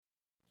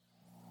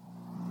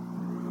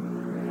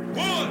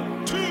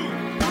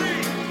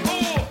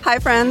Hi,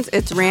 friends.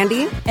 It's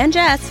Randy and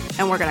Jess,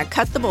 and we're going to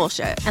cut the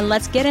bullshit. And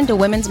let's get into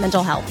women's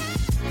mental health.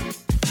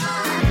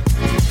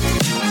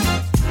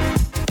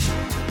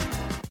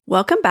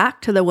 Welcome back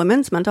to the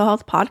Women's Mental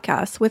Health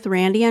Podcast with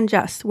Randy and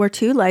Jess. We're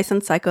two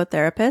licensed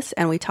psychotherapists,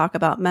 and we talk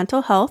about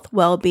mental health,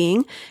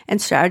 well-being,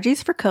 and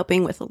strategies for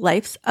coping with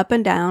life's up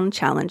and down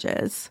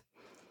challenges.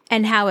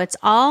 And how it's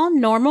all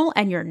normal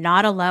and you're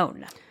not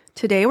alone.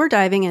 Today, we're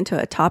diving into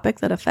a topic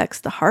that affects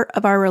the heart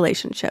of our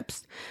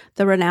relationships,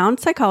 the renowned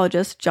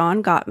psychologist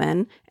John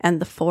Gottman and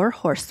the Four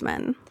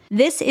Horsemen.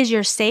 This is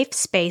your safe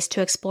space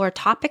to explore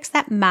topics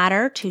that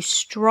matter to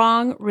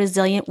strong,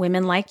 resilient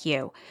women like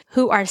you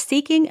who are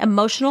seeking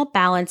emotional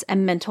balance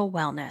and mental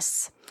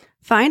wellness.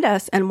 Find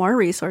us and more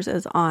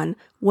resources on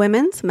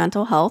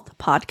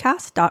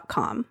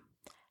womensmentalhealthpodcast.com.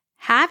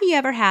 Have you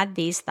ever had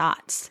these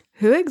thoughts?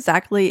 Who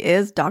exactly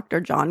is Dr.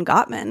 John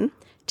Gottman?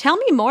 Tell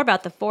me more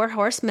about the Four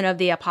Horsemen of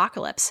the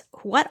Apocalypse.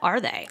 What are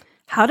they?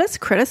 How does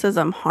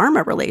criticism harm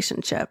a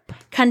relationship?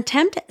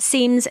 Contempt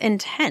seems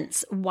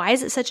intense. Why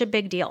is it such a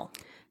big deal?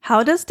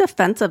 How does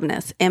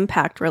defensiveness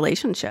impact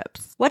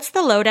relationships? What's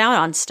the lowdown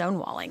on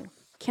stonewalling?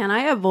 Can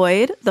I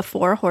avoid the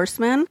Four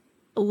Horsemen?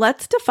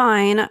 Let's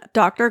define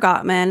Dr.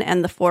 Gottman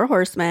and the Four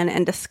Horsemen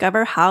and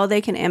discover how they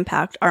can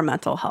impact our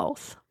mental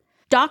health.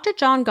 Dr.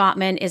 John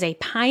Gottman is a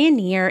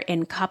pioneer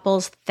in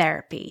couples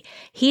therapy.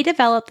 He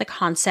developed the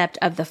concept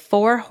of the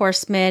Four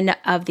Horsemen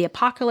of the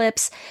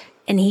Apocalypse,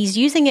 and he's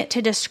using it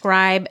to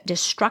describe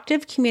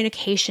destructive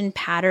communication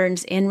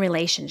patterns in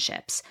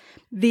relationships.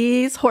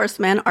 These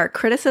horsemen are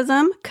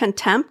criticism,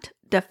 contempt,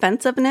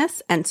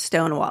 defensiveness, and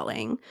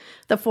stonewalling.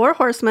 The Four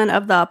Horsemen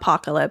of the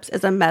Apocalypse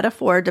is a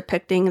metaphor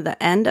depicting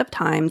the end of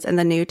times in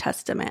the New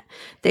Testament.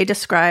 They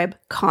describe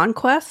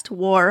conquest,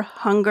 war,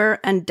 hunger,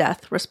 and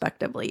death,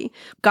 respectively.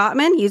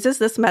 Gottman uses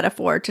this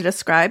metaphor to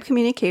describe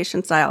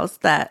communication styles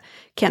that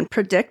can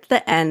predict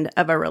the end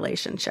of a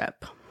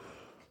relationship.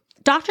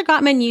 Dr.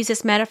 Gottman used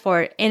this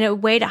metaphor in a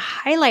way to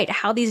highlight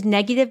how these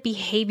negative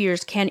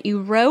behaviors can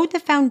erode the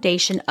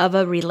foundation of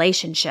a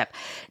relationship,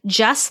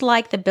 just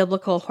like the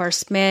biblical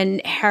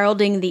horsemen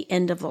heralding the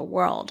end of the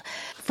world.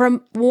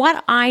 From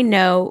what I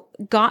know,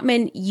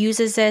 Gottman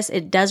uses this.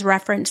 It does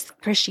reference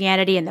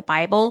Christianity in the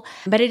Bible,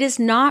 but it is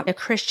not a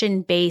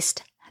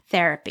Christian-based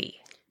therapy.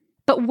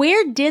 But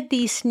where did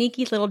these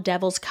sneaky little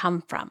devils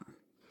come from?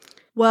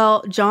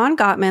 Well, John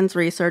Gottman's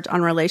research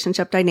on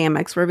relationship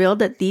dynamics revealed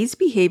that these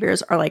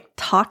behaviors are like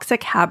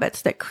toxic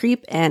habits that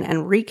creep in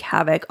and wreak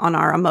havoc on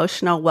our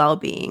emotional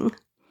well-being.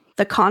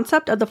 The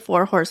concept of the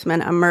Four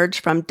Horsemen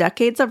emerged from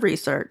decades of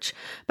research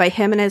by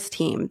him and his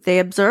team. They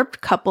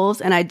observed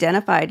couples and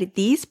identified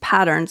these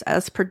patterns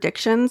as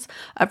predictions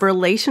of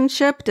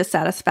relationship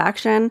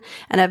dissatisfaction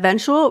and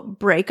eventual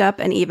breakup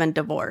and even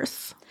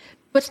divorce.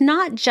 But it's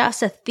not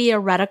just a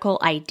theoretical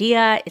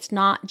idea. It's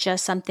not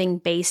just something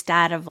based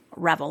out of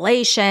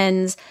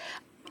revelations.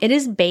 It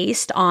is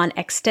based on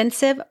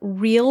extensive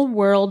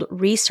real-world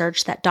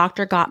research that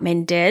Dr.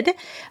 Gottman did.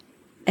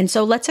 And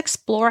so let's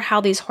explore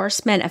how these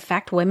horsemen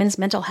affect women's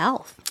mental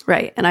health.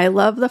 Right. And I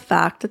love the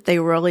fact that they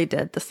really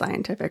did the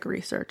scientific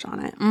research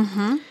on it.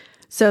 Mm-hmm.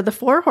 So the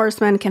Four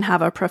Horsemen can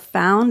have a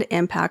profound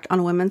impact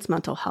on women's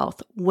mental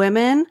health.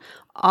 Women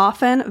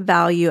often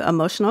value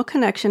emotional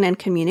connection and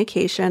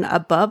communication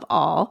above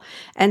all.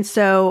 And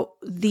so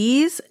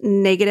these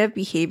negative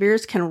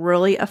behaviors can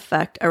really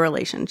affect a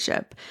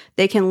relationship.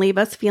 They can leave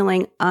us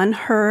feeling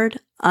unheard,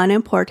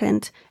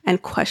 unimportant,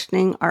 and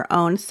questioning our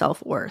own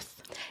self-worth.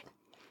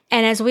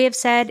 And as we have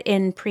said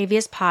in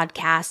previous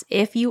podcasts,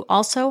 if you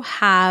also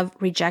have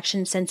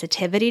rejection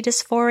sensitivity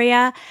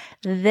dysphoria,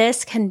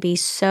 this can be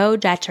so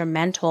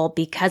detrimental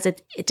because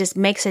it just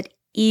makes it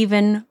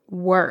even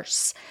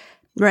worse.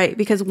 Right,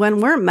 because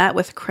when we're met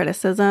with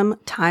criticism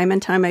time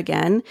and time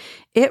again,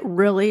 it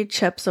really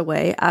chips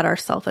away at our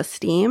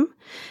self-esteem.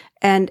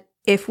 And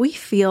if we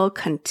feel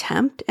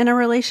contempt in a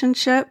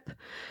relationship,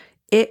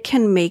 it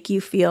can make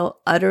you feel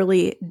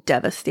utterly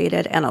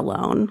devastated and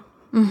alone.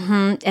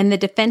 Mm-hmm. And the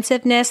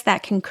defensiveness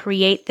that can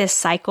create this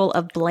cycle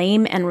of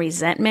blame and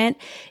resentment,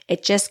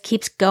 it just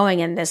keeps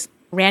going. And this,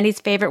 Randy's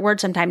favorite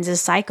word sometimes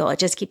is cycle. It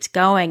just keeps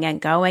going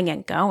and going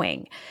and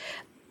going.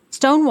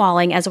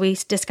 Stonewalling, as we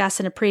discussed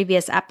in a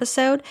previous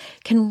episode,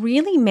 can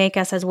really make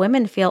us as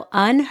women feel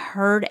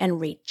unheard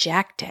and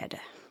rejected.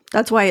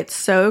 That's why it's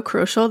so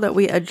crucial that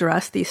we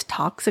address these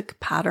toxic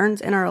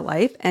patterns in our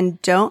life and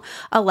don't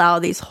allow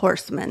these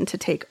horsemen to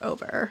take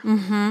over.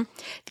 Mm-hmm.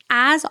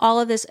 As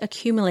all of this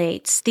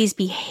accumulates, these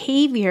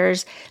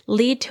behaviors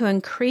lead to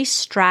increased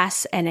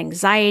stress and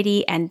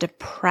anxiety and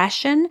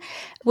depression,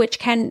 which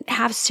can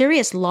have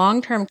serious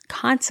long-term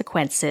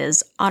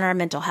consequences on our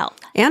mental health.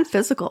 And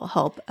physical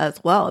health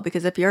as well,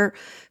 because if you're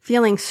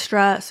feeling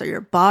stress or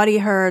your body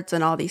hurts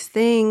and all these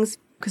things,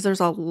 because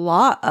there's a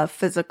lot of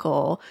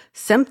physical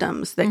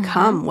symptoms that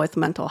come with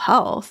mental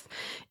health,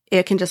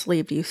 it can just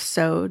leave you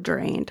so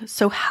drained.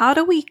 So how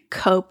do we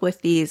cope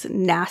with these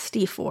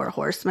nasty Four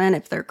Horsemen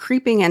if they're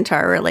creeping into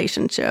our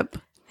relationship?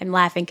 I'm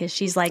laughing because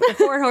she's like the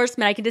four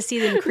horsemen. I can just see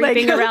them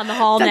creeping around the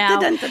hall now,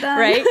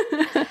 right?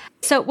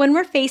 So when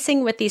we're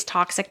facing with these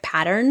toxic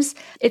patterns,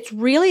 it's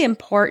really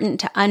important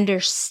to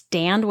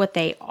understand what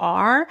they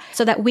are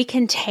so that we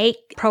can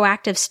take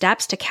proactive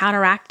steps to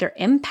counteract their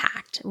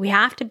impact. We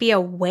have to be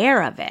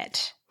aware of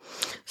it.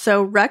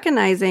 So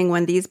recognizing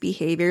when these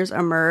behaviors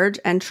emerge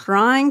and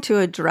trying to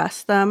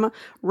address them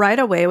right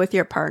away with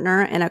your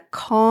partner in a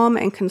calm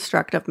and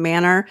constructive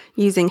manner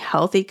using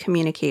healthy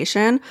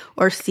communication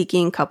or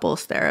seeking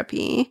couples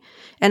therapy.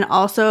 And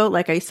also,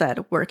 like I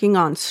said, working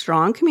on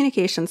strong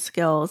communication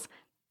skills,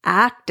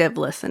 active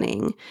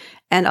listening,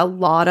 and a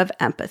lot of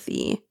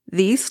empathy.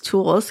 These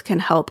tools can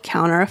help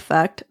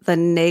counteract the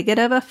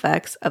negative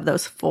effects of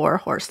those four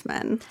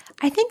horsemen.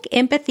 I think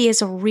empathy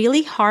is a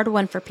really hard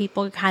one for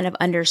people to kind of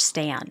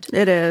understand.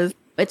 It is.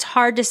 It's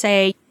hard to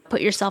say,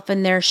 put yourself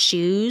in their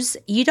shoes.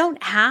 You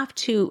don't have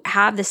to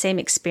have the same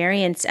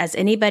experience as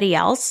anybody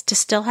else to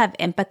still have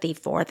empathy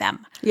for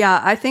them.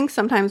 Yeah, I think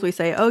sometimes we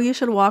say, oh, you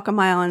should walk a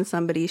mile in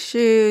somebody's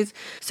shoes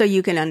so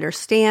you can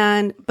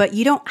understand, but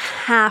you don't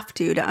have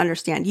to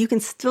understand. You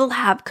can still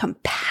have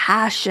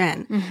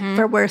compassion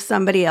for where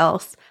somebody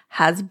else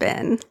has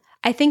been.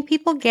 I think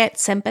people get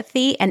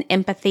sympathy and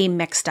empathy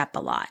mixed up a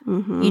lot.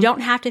 You don't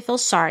have to feel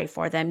sorry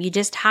for them. You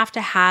just have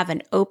to have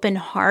an open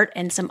heart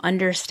and some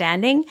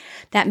understanding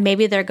that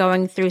maybe they're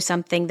going through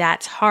something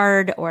that's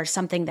hard or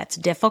something that's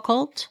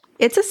difficult.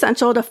 It's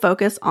essential to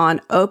focus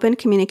on open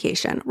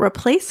communication.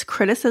 Replace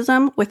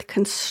criticism with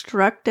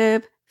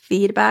constructive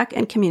feedback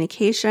and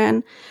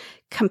communication,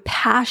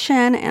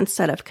 compassion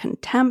instead of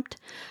contempt,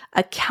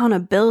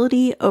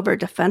 accountability over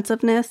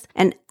defensiveness,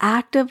 and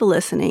active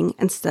listening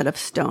instead of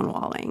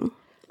stonewalling.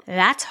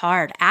 That's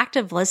hard.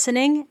 Active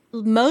listening,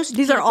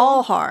 These are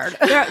all hard.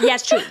 Yeah,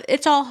 it's true.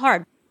 It's all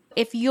hard.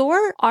 If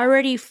you're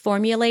already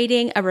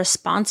formulating a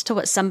response to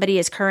what somebody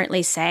is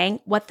currently saying,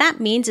 what that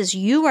means is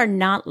you are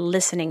not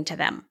listening to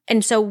them.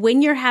 And so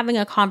when you're having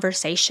a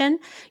conversation,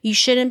 you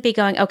shouldn't be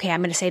going, okay,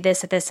 I'm going to say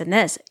this, and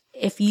this.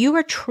 If you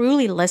are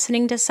truly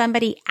listening to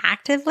somebody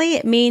actively,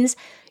 it means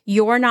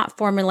you're not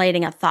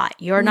formulating a thought.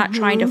 You're not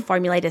trying to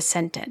formulate a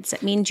sentence.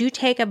 It means you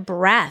take a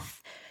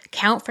breath,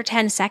 count for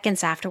 10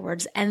 seconds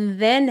afterwards, and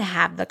then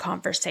have the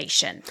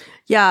conversation.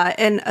 Yeah,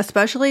 and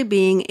especially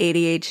being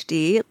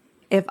ADHD,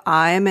 if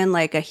I am in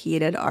like a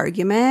heated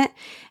argument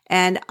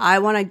and I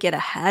want to get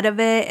ahead of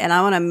it and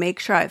I want to make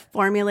sure I've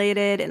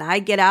formulated and I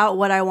get out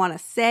what I want to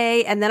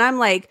say, and then I'm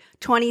like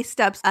 20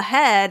 steps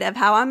ahead of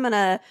how I'm going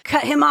to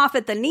cut him off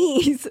at the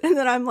knees. And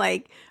then I'm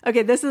like,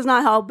 okay, this is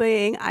not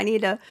helping. I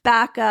need to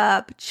back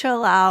up,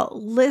 chill out,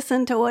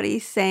 listen to what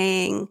he's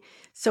saying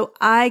so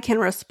I can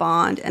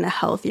respond in a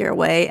healthier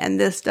way. And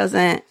this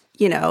doesn't,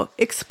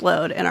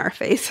 explode in our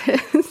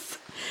faces.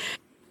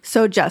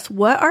 So Jess,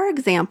 what are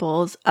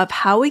examples of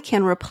how we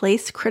can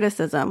replace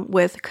criticism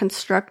with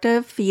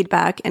constructive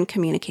feedback and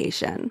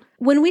communication?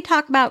 When we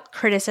talk about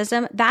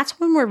criticism, that's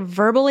when we're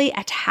verbally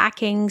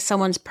attacking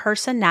someone's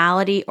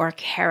personality or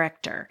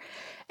character.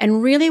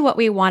 And really what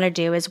we want to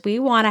do is we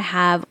want to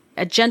have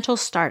a gentle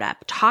startup,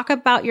 talk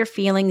about your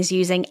feelings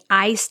using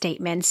I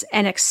statements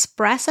and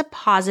express a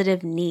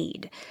positive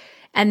need.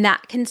 And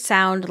that can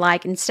sound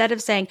like, instead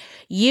of saying,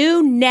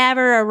 you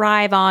never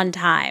arrive on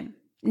time,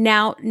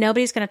 now,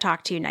 nobody's going to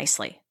talk to you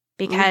nicely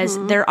because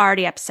they're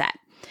already upset.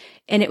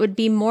 And it would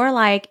be more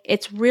like,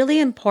 it's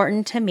really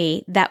important to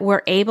me that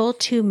we're able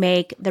to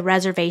make the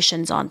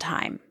reservations on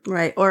time.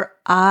 Right. Or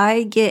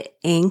I get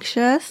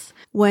anxious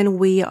when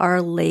we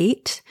are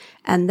late,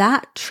 and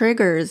that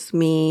triggers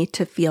me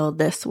to feel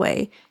this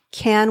way.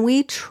 Can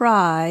we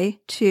try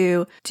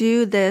to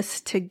do this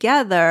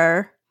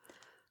together?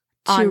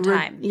 On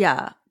time.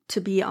 To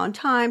be on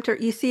time.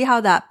 You see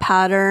how that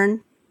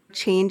pattern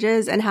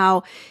changes, and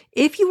how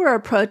if you were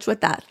approached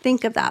with that,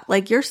 think of that.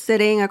 Like you're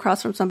sitting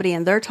across from somebody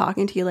and they're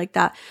talking to you like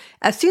that.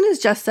 As soon as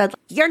Jess said,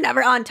 you're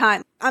never on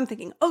time, I'm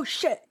thinking, oh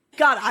shit,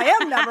 God, I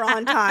am never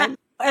on time.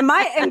 And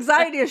my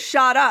anxiety is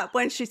shot up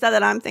when she said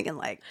that. I'm thinking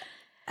like,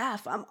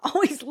 F, I'm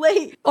always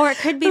late. Or it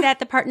could be that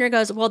the partner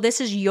goes, well, this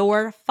is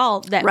your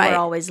fault that we're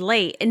always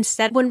late.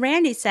 Instead, when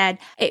Randy said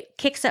it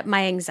kicks up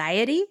my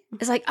anxiety,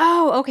 it's like,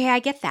 oh, okay, I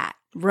get that.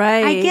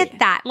 Right. I get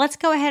that. Let's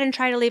go ahead and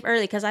try to leave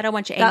early because I don't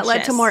want you anxious. That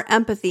led to more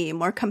empathy,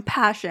 more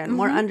compassion,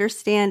 more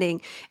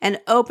understanding, and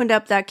opened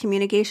up that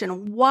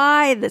communication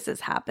why this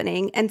is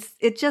happening. And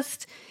it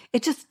just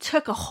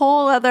took a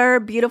whole other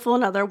beautiful,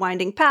 another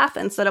winding path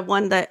instead of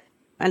one that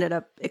ended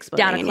up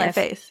exploding in your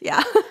face.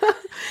 Yeah.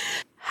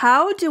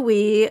 How do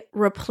we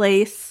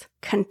replace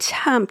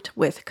contempt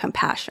with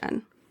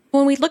compassion?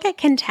 When we look at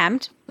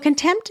contempt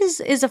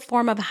is a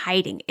form of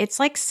hiding. It's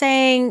like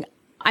saying,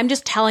 I'm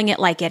just telling it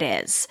like it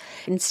is,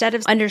 instead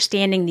of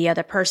understanding the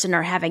other person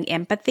or having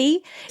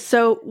empathy.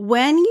 So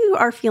when you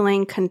are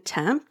feeling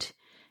contempt,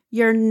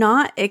 you're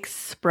not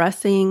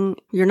expressing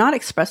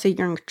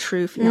your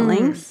true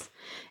feelings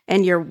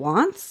and your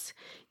wants.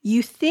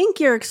 You think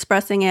you're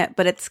expressing it,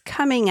 but it's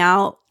coming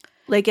out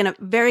like in a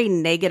very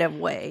negative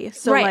way.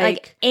 So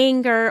like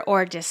anger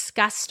or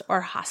disgust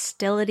or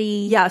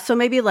hostility. Yeah. So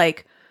maybe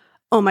like,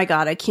 oh my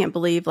God, I can't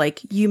believe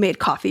like you made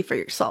coffee for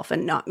yourself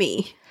and not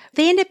me.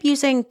 They end up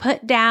using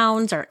put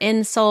downs or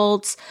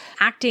insults,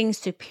 acting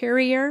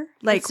superior.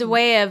 Like, it's a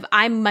way of,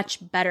 I'm much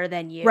better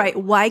than you. Right.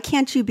 Why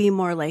can't you be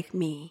more like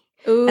me?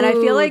 Ooh, and I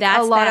feel like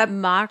a lot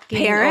of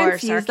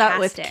parents use that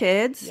with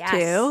kids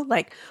too.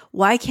 Like,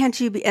 why can't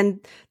you be? And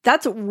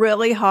that's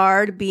really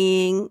hard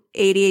being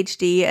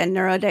ADHD and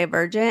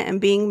neurodivergent and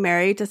being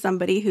married to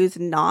somebody who's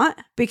not.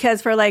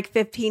 Because for like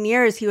 15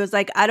 years, he was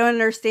like, I don't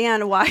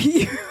understand why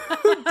you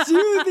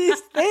do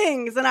these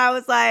things. And I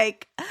was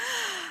like,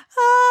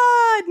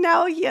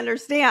 now he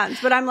understands.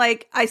 But I'm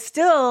like, I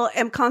still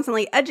am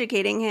constantly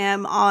educating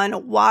him on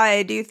why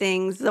I do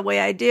things the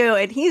way I do.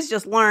 And he's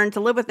just learned to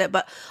live with it.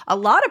 But a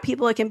lot of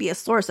people, it can be a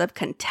source of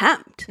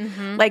contempt.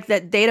 Like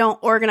that they don't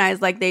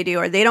organize like they do,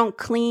 or they don't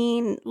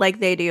clean like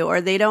they do,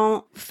 or they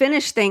don't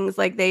finish things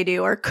like they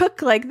do, or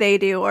cook like they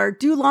do, or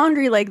do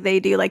laundry like they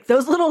do. Like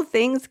those little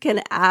things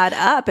can add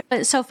up.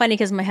 It's so funny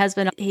because my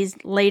husband, his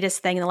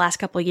latest thing in the last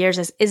couple of years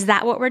is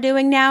that what we're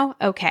doing now?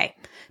 Okay.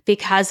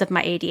 Because of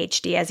my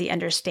ADHD, as he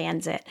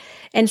understands it.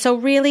 And so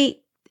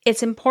really,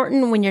 it's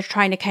important when you're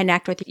trying to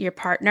connect with your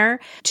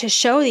partner to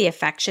show the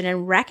affection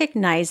and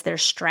recognize their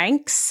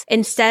strengths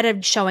instead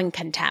of showing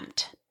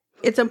contempt.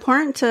 It's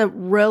important to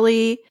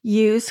really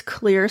use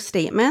clear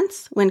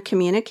statements when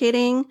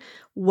communicating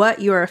what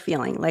you are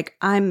feeling. Like,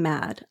 I'm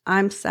mad,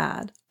 I'm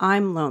sad,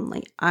 I'm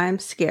lonely, I'm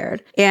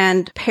scared.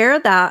 And pair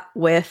that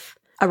with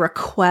a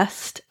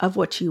request of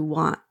what you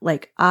want.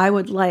 Like, I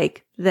would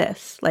like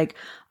this. Like,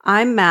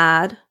 I'm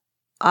mad.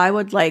 I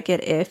would like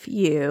it if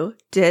you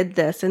did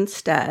this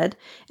instead.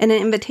 And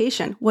an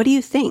invitation. What do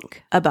you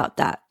think about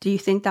that? Do you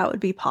think that would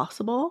be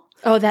possible?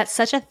 Oh, that's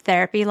such a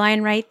therapy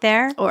line right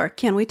there. Or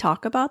can we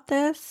talk about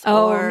this?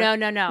 Oh, or, no.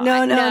 No.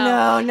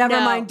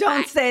 Never mind.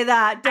 Don't say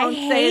that. Don't say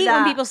that. I hate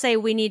when people say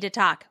we need to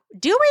talk.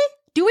 Do we?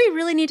 Do we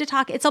really need to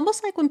talk? It's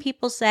almost like when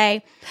people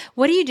say,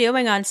 what are you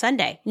doing on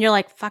Sunday? And you're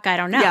like, fuck, I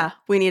don't know. Yeah,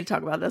 we need to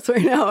talk about this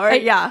right now. Or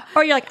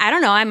you're like, I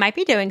don't know. I might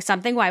be doing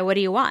something. Why? What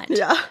do you want?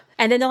 Yeah.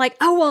 And then they're like,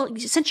 oh, well,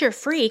 since you're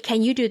free,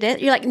 can you do this?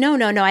 You're like, no,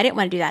 I didn't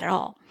want to do that at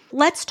all.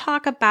 Let's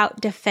talk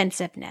about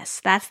defensiveness.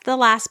 That's the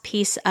last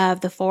piece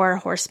of the 4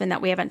 horsemen that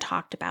we haven't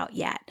talked about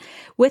yet.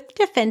 With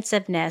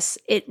defensiveness,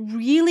 it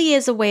really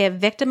is a way of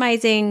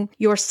victimizing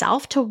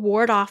yourself to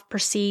ward off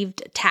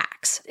perceived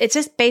attacks. It's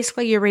just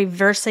basically you're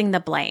reversing the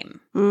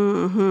blame.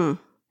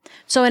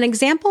 So an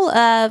example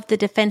of the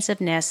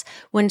defensiveness,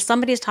 when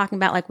somebody's talking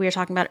about, like we were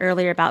talking about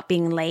earlier about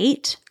being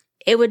late,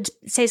 it would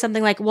say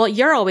something like, well,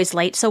 you're always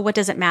late, so what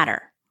does it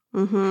matter?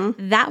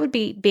 That would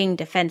be being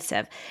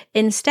defensive.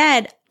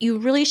 Instead, you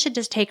really should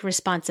just take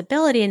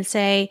responsibility and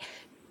say,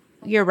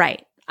 you're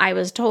right. I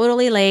was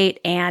totally late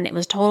and it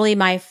was totally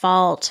my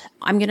fault.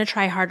 I'm going to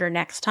try harder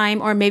next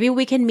time. Or maybe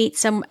we can meet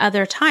some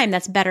other time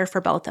that's better for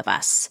both of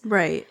us.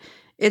 Right.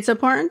 It's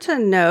important to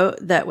note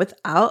that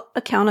without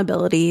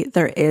accountability,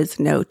 there is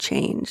no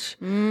change.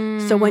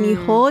 So when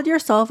you hold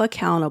yourself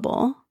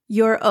accountable,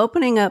 you're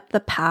opening up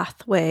the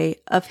pathway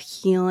of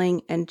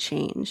healing and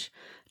change.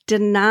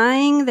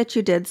 Denying that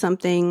you did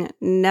something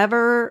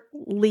never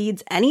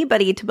leads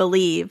anybody to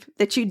believe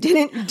that you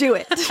didn't do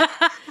it.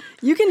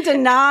 You can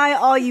deny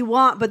all you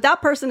want, but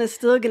that person is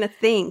still going to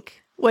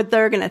think what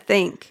they're going to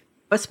think,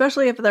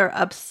 especially if they're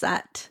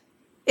upset.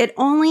 It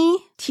only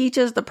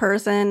teaches the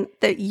person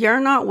that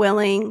you're not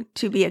willing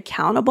to be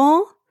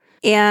accountable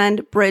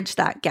and bridge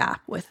that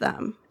gap with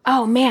them.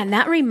 Oh man,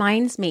 that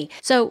reminds me.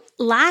 So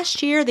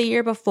last year, the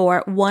year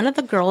before, one of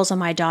the girls on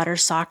my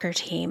daughter's soccer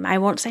team, I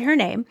won't say her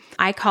name,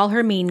 I call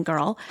her Mean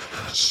Girl.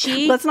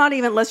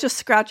 Let's just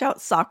scratch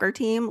out soccer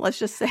team. Let's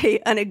just say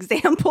an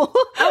example.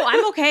 Oh,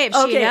 I'm okay if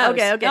she knows.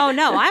 Okay. Oh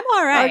no, I'm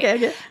all right.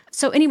 Okay.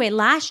 So anyway,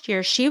 last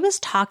year she was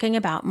talking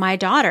about my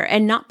daughter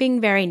and not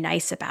being very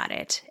nice about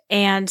it.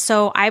 And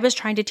so I was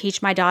trying to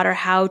teach my daughter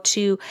how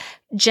to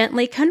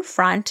gently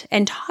confront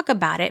and talk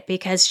about it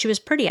because she was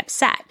pretty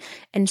upset.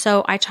 And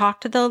so I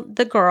talked to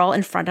the girl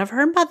in front of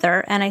her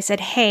mother and I said,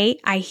 hey,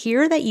 I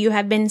hear that you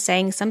have been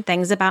saying some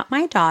things about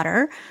my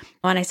daughter.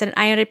 And I said,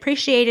 I would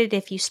appreciate it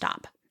if you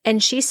stop.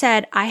 And she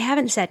said, I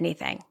haven't said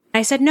anything.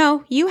 I said,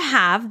 no, you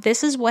have.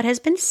 This is what has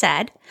been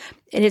said.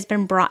 It has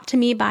been brought to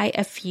me by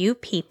a few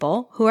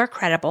people who are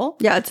credible.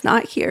 Yeah, it's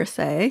not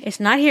hearsay. It's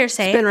not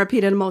hearsay. It's been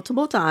repeated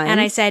multiple times. And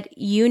I said,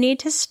 you need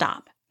to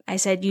stop. I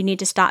said, you need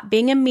to stop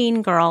being a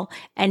mean girl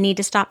and need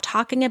to stop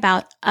talking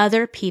about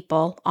other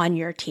people on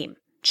your team.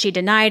 She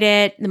denied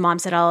it. The mom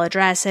said, I'll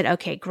address it.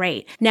 Okay,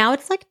 great. Now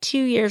it's like 2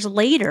 years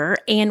later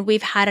and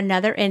we've had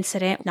another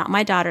incident, not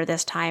my daughter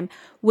this time,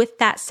 with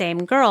that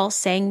same girl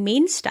saying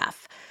mean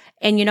stuff.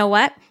 And you know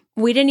what?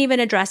 We didn't even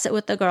address it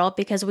with the girl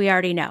because we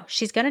already know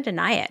she's going to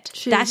deny it.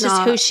 That's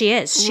just who she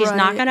is. She's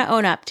not going to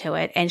own up to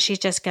it and she's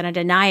just going to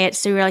deny it.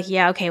 So we're like,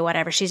 yeah, okay,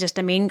 whatever. She's just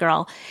a mean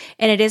girl.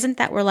 And it isn't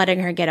that we're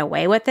letting her get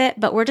away with it,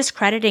 but we're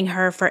discrediting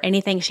her for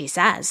anything she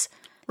says.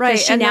 Right.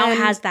 She now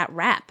has that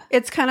rep.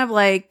 It's kind of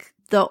like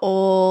the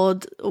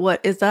old, what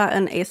is that,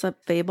 an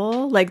Aesop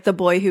fable? Like the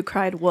boy who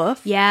cried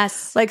wolf?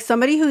 Yes. Like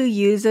somebody who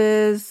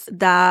uses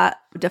that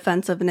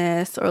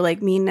defensiveness or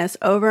like meanness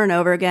over and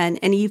over again,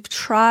 and you've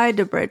tried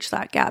to bridge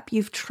that gap.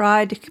 You've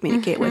tried to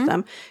communicate with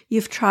them.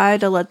 You've tried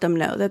to let them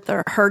know that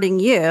they're hurting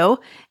you,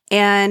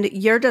 and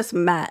you're just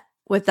met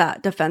with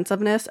that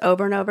defensiveness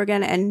over and over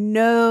again, and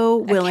no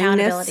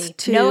willingness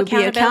to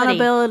be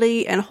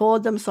accountability and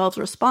hold themselves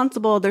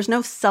responsible. There's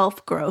no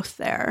self-growth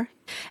there.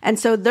 And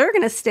so they're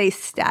going to stay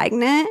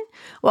stagnant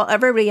while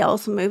everybody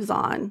else moves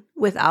on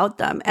without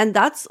them. And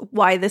that's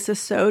why this is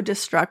so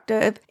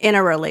destructive in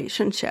a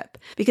relationship.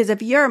 Because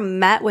if you're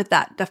met with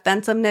that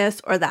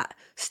defensiveness or that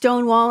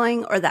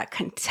stonewalling or that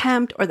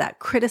contempt or that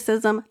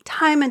criticism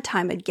time and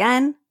time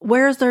again,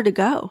 where's there to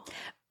go?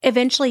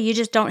 Eventually, you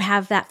just don't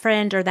have that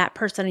friend or that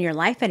person in your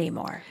life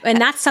anymore. And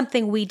that's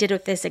something we did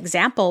with this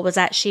example, was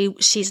that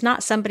she's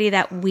not somebody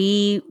that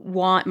we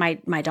want,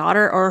 my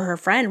daughter or her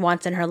friend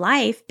wants in her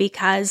life,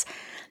 because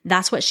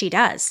that's what she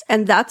does.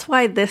 And that's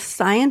why this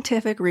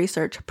scientific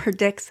research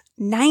predicts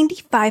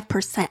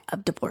 95%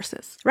 of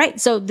divorces.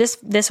 Right. So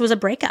this was a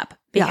breakup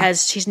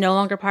because she's no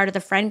longer part of the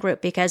friend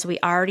group, because we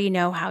already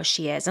know how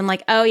she is. And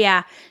like, oh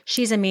yeah,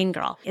 she's a mean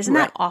girl. Isn't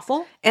that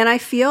awful? And I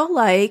feel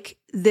like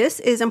this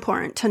is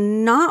important to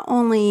not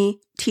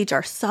only teach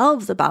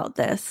ourselves about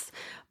this,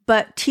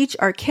 but teach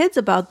our kids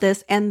about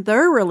this and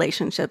their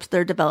relationships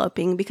they're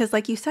developing. Because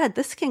like you said,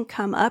 this can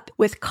come up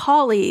with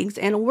colleagues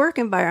and work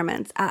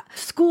environments at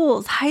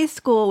schools, high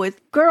school,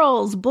 with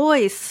girls,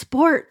 boys,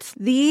 sports.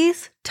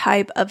 These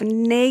type of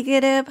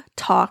negative,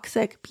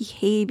 toxic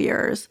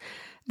behaviors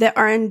that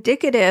are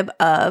indicative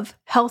of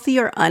healthy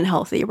or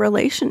unhealthy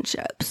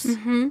relationships.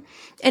 Mm-hmm.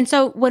 And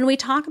so when we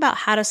talk about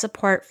how to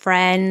support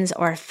friends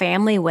or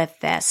family with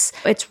this,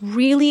 it's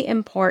really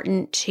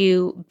important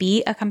to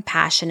be a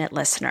compassionate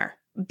listener.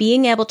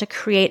 Being able to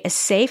create a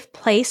safe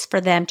place for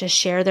them to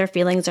share their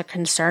feelings or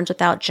concerns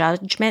without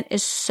judgment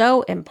is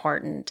so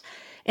important.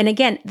 And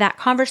again, that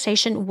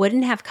conversation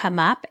wouldn't have come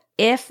up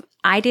if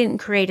I didn't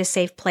create a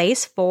safe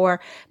place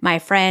for my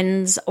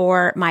friends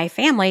or my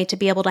family to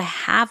be able to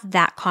have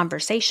that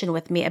conversation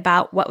with me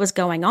about what was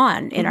going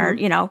on in our,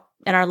 in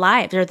our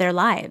lives or their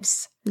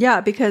lives.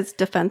 Yeah, because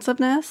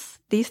defensiveness,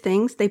 these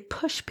things, they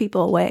push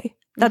people away.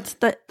 That's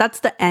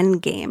the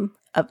end game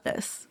of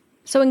this.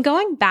 So in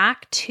going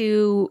back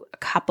to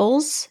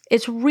couples,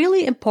 it's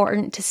really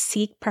important to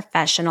seek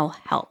professional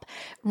help.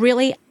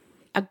 Really,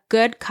 a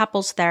good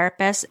couples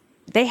therapist,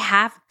 they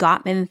have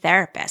Gottman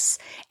therapists,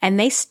 and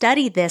they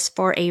study this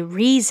for a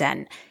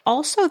reason.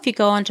 Also, if you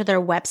go onto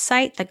their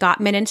website, the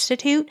Gottman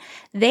Institute,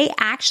 they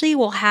actually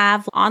will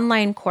have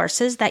online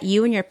courses that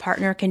you and your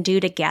partner can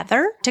do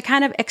together to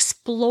kind of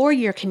explore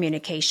your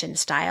communication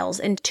styles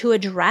and to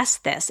address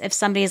this. If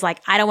somebody is like,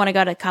 I don't want to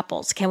go to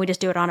couples, can we just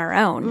do it on our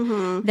own?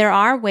 Mm-hmm. There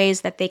are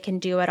ways that they can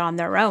do it on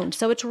their own.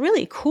 So it's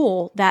really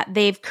cool that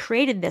they've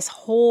created this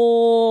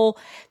whole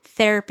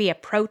therapy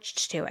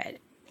approach to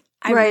it.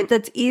 Right,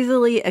 that's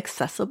easily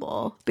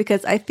accessible,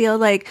 because I feel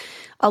like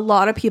a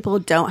lot of people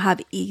don't have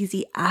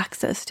easy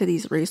access to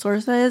these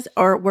resources,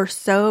 or we're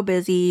so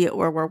busy,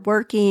 or we're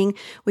working.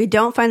 We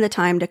don't find the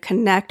time to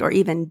connect or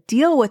even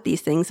deal with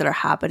these things that are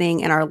happening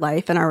in our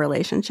life and our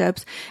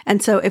relationships.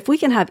 And so if we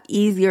can have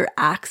easier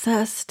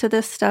access to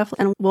this stuff,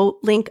 and we'll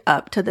link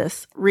up to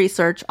this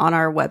research on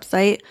our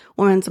website,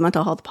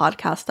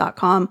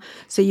 womensmentalhealthpodcast.com,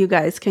 so you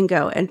guys can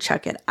go and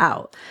check it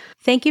out.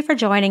 Thank you for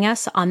joining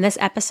us on this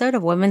episode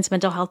of Women's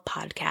Mental Health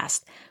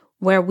Podcast,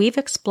 where we've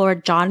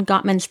explored John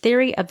Gottman's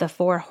theory of the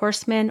 4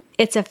 Horsemen,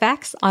 its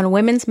effects on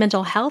women's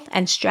mental health,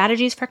 and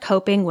strategies for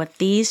coping with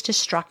these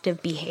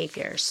destructive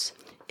behaviors.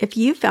 If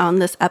you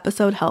found this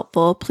episode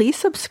helpful, please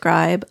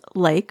subscribe,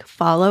 like,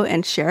 follow,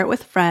 and share it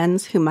with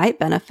friends who might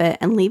benefit,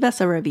 and leave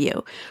us a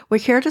review. We're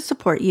here to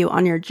support you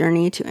on your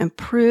journey to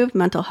improved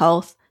mental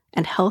health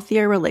and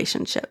healthier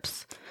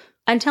relationships.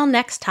 Until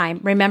next time,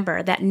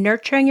 remember that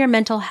nurturing your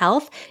mental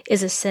health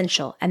is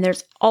essential, and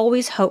there's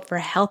always hope for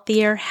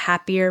healthier,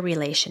 happier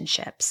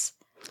relationships.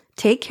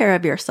 Take care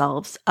of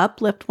yourselves,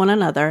 uplift one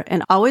another,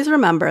 and always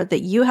remember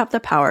that you have the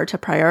power to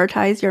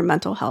prioritize your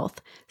mental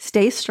health.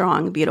 Stay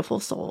strong, beautiful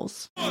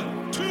souls.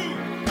 1, 2,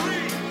 3, 4.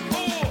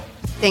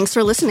 Thanks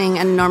for listening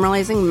and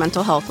normalizing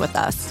mental health with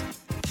us.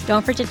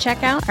 Don't forget to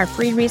check out our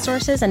free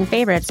resources and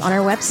favorites on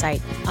our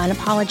website,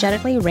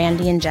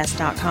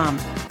 unapologeticallyrandyandjess.com.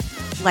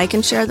 Like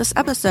and share this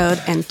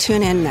episode, and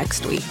tune in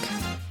next week.